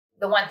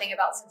the one thing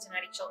about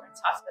Cincinnati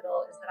Children's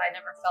Hospital is that I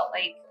never felt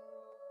like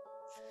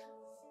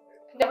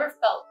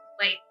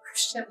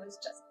Christian was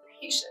just a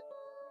patient.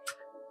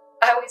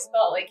 I always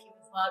felt like he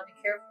was loved and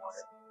cared for,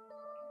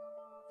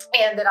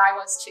 and that I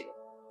was too.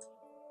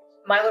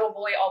 My little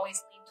boy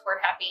always leaned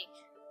toward happy,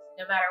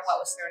 no matter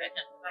what was thrown at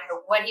him, no matter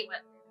what he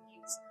went through.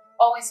 He was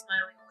always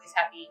smiling, always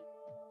happy.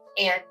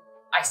 And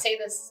I say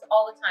this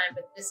all the time,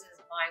 but this is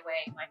my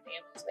way, my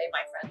family's way,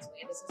 my friend's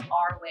way. This is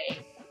our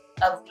way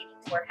of leading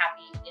toward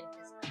happy in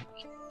his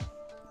country.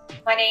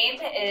 My name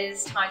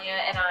is Tanya,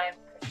 and I'm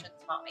Christian's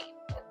mommy.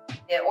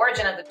 The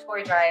origin of the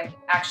toy drive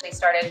actually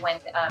started when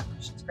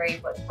Christian's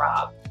grave was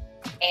robbed.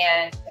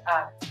 And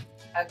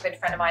a good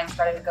friend of mine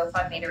started a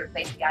GoFundMe to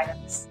replace the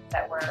items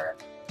that were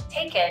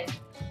taken.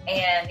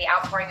 And the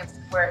outpouring of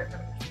support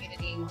from the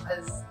community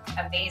was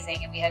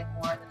amazing. And we had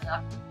more than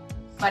enough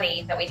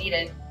money that we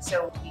needed,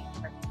 so we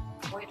started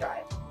the toy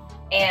drive.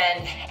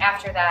 And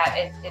after that,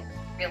 it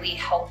really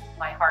helped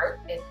my heart.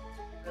 It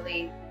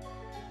really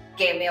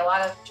gave me a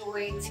lot of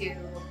joy to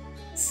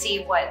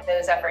see what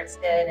those efforts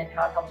did and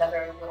how it helped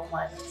other little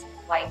ones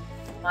like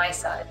my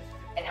son,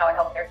 and how it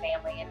helped their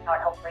family, and how it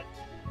helped bring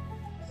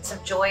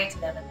some joy to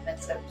them in the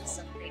midst of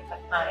some pretty tough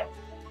times.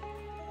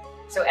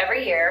 So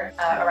every year,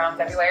 around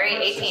February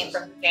 18th,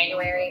 from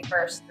January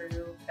 1st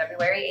through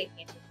February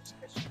 18th, which is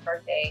Christian's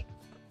birthday,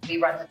 we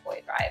run the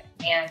toy drive.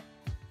 And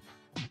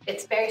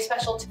it's very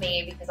special to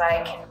me because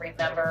I can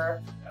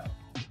remember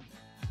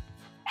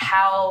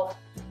how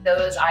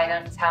those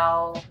items,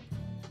 how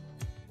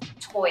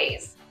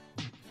toys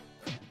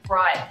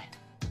brought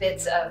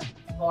bits of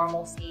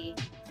normalcy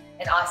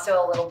and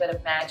also a little bit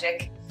of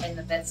magic in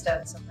the midst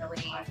of some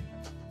really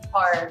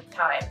hard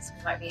times.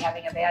 We might be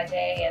having a bad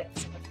day and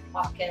someone can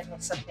walk in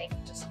with something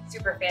just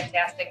super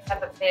fantastic,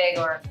 Peppa Pig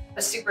or a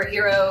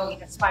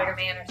superhero,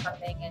 Spider-Man or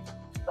something, and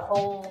the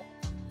whole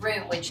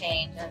room would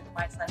change and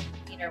my son's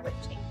demeanor would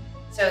change.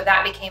 So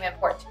that became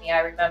important to me.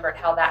 I remembered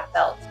how that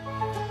felt.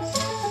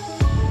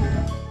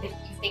 If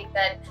you think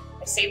that,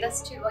 I say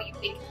this too, you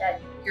think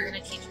that you're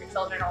going to teach your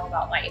children all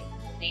about life,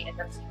 and they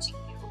end up teaching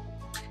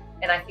you.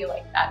 And I feel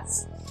like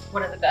that's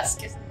one of the best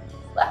gifts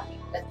that's left me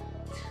with,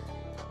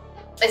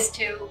 is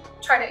to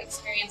try to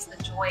experience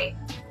the joy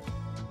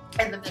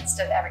in the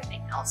midst of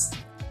everything else.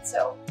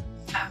 So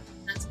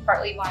that's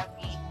partly why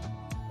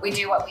we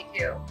do what we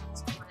do.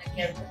 So we want to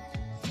give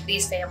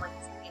these families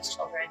and these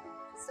children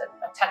just a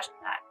touch of